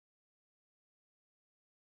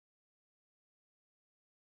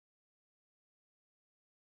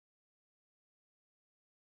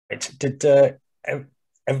Did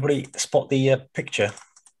everybody spot the picture?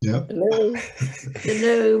 Yeah. Hello.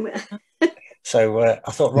 Hello. So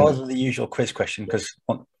I thought rather than the usual quiz question, because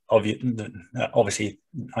obviously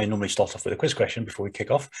I normally start off with a quiz question before we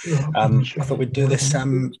kick off. I thought we'd do this spot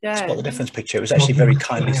the difference picture. It was actually very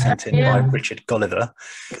kindly sent in by Richard Gulliver.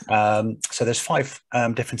 So there's 5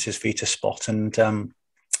 differences for you to spot, and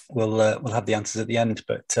we'll have the answers at the end.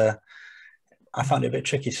 But I found it a bit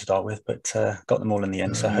tricky to start with, but got them all in the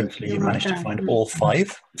end. So hopefully you managed to find all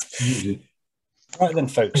 5. Right then,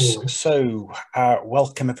 folks. So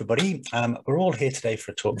welcome, everybody. We're all here today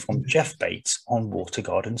for a talk from Jeff Bates on water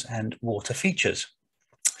gardens and water features.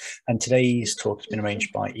 And today's talk has been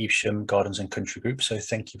arranged by Evesham Gardens and Country Group. So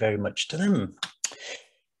thank you very much to them.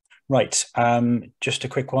 Right, just a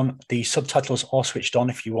quick one. The subtitles are switched on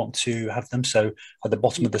if you want to have them. So at the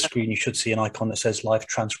bottom of the screen, you should see an icon that says live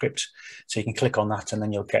transcript. So you can click on that and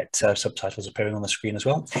then you'll get subtitles appearing on the screen as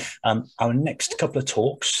well. Our next couple of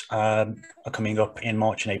talks are coming up in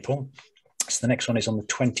March and April. So the next one is on the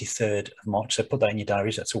 23rd of March. So put that in your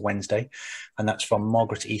diaries. That's a Wednesday. And that's from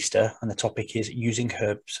Margaret Easter. And the topic is using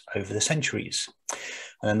herbs over the centuries.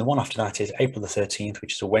 And then the one after that is April the 13th,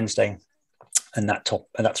 which is a Wednesday. And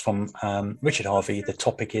that's from Richard Harvey. The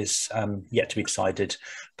topic is yet to be decided,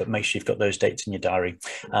 but make sure you've got those dates in your diary.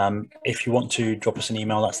 If you want to drop us an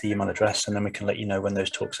email, that's the email address, and then we can let you know when those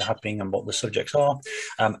talks are happening and what the subjects are.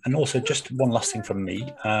 And also, just one last thing from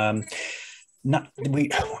me.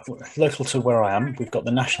 Local to where I am, we've got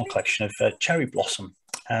the National Collection of Cherry Blossom.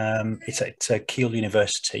 It's at Keele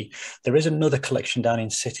University. There is another collection down in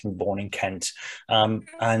Sittingbourne in Kent,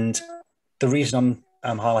 and the reason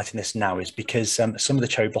I'm highlighting this now is because some of the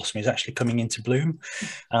cherry blossom is actually coming into bloom.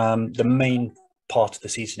 The main part of the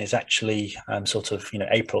season is actually sort of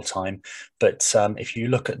April time, but if you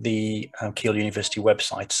look at the Keele University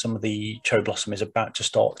website, some of the cherry blossom is about to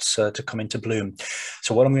start to come into bloom.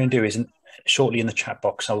 So what I'm going to do is shortly in the chat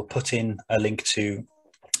box I will put in a link to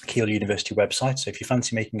Keele University website. So if you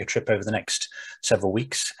fancy making a trip over the next several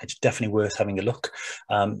weeks, it's definitely worth having a look.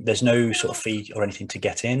 There's no sort of fee or anything to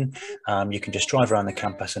get in. You can just drive around the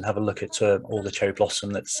campus and have a look at all the cherry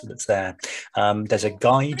blossom that's there. There's a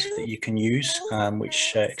guide that you can use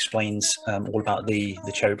which explains all about the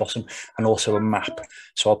cherry blossom, and also a map.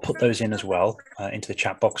 So I'll put those in as well into the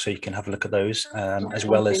chat box so you can have a look at those, as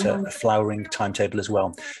well as a flowering timetable as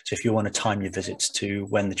well. So if you want to time your visits to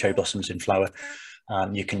when the cherry blossom's in flower,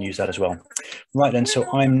 you can use that as well. Right then, so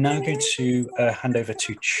I'm now going to hand over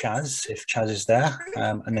to Chaz, if Chaz is there,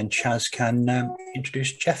 and then Chaz can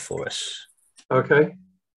introduce Jeff for us. Okay.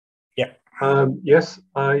 Yeah. Yes,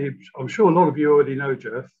 I'm sure a lot of you already know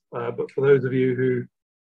Jeff, but for those of you who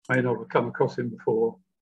may not have come across him before,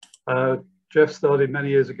 Jeff started many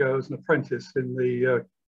years ago as an apprentice in the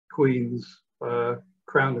Queen's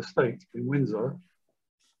Crown Estate in Windsor,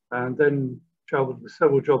 and then travelled with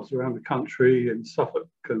several jobs around the country in Suffolk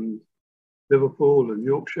and Liverpool and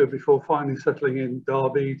Yorkshire before finally settling in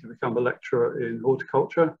Derby to become a lecturer in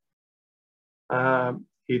horticulture.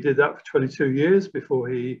 He did that for 22 years before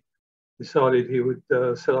he decided he would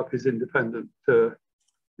set up his independent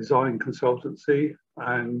design consultancy,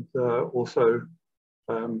 and also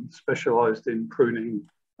specialised in pruning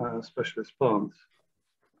specialist plants.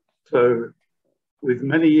 So with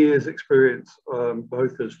many years experience,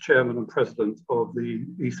 both as chairman and president of the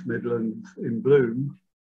East Midlands in Bloom,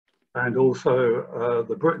 and also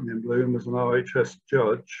the Britain in Bloom as an RHS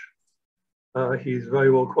judge, he's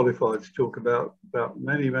very well qualified to talk about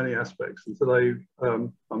many, many aspects. And today,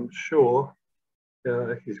 I'm sure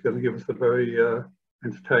he's going to give us a very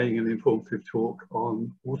entertaining and informative talk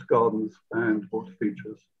on water gardens and water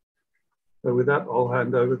features. So with that, I'll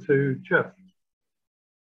hand over to Jeff.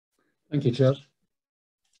 Thank you, Chaz.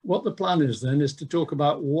 What the plan is then is to talk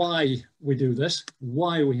about why we do this,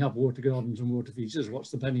 why we have water gardens and water features, what's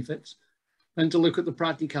the benefits, and to look at the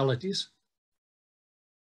practicalities.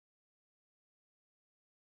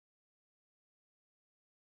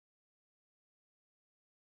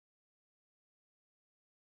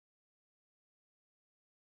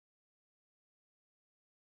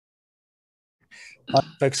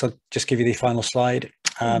 Folks, I'll just give you the final slide.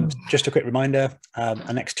 Just a quick reminder,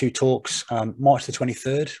 our next 2 talks, March the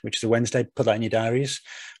 23rd, which is a Wednesday, put that in your diaries,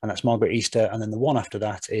 and that's Margaret Easter. And then the one after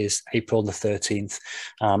that is April the 13th,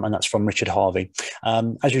 and that's from Richard Harvey.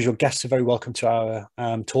 As usual, guests are very welcome to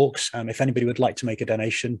our talks. If anybody would like to make a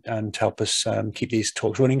donation to help us keep these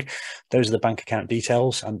talks running, those are the bank account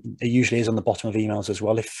details. It usually is on the bottom of emails as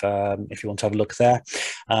well, if you want to have a look there.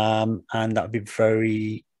 And that would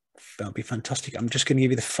be that'll be fantastic. I'm just going to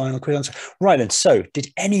give you the final quick answer. Right then, so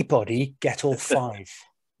did anybody get all 5?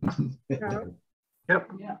 No.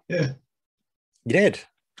 Yep. Yeah. You did?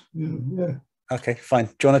 Yeah. Okay, fine.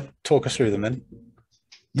 Do you want to talk us through them then?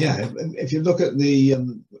 Yeah. If you look at the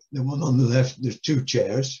one on the left, there's two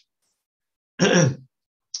chairs. With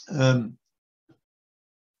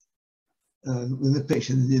the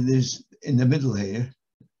picture, there's in the middle here,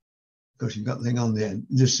 because you've got the thing on the end.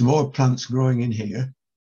 There's some more plants growing in here,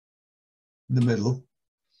 in the middle.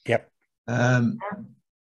 Yep. I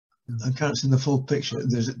can't see the full picture.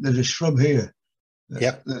 There's a shrub here.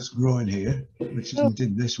 That's growing here, which isn't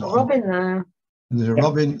in this one. A robin there. And there's a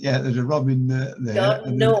robin. Yeah, there's a robin there.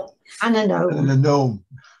 No. And a gnome. And a gnome.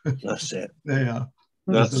 That's it. There you are.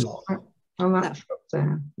 That's a lot. And that shrub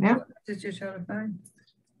there. Yeah. Did you try to find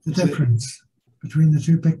the difference between the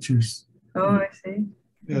two pictures? Oh, I see.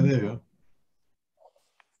 Yeah, there you go.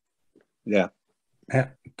 Yeah. Yeah,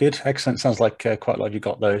 good, excellent. Sounds like quite a lot you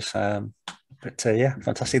got those. But yeah,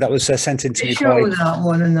 fantastic. That was sent in to me by that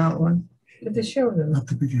one and that one. Did they show them at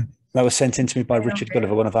the beginning? That was sent in to me by Richard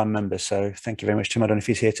Gulliver, one of our members. So thank you very much to him. I don't know if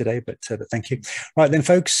he's here today, but thank you. Right then,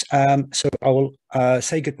 folks. So I will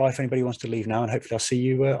say goodbye if anybody wants to leave now, and hopefully I'll see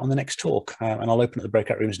you on the next talk. And I'll open up the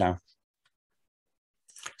breakout rooms now.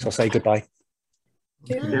 So I'll say goodbye.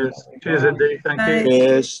 Cheers. Cheers indeed. Thank you.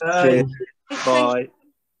 Cheers. Cheers. Bye.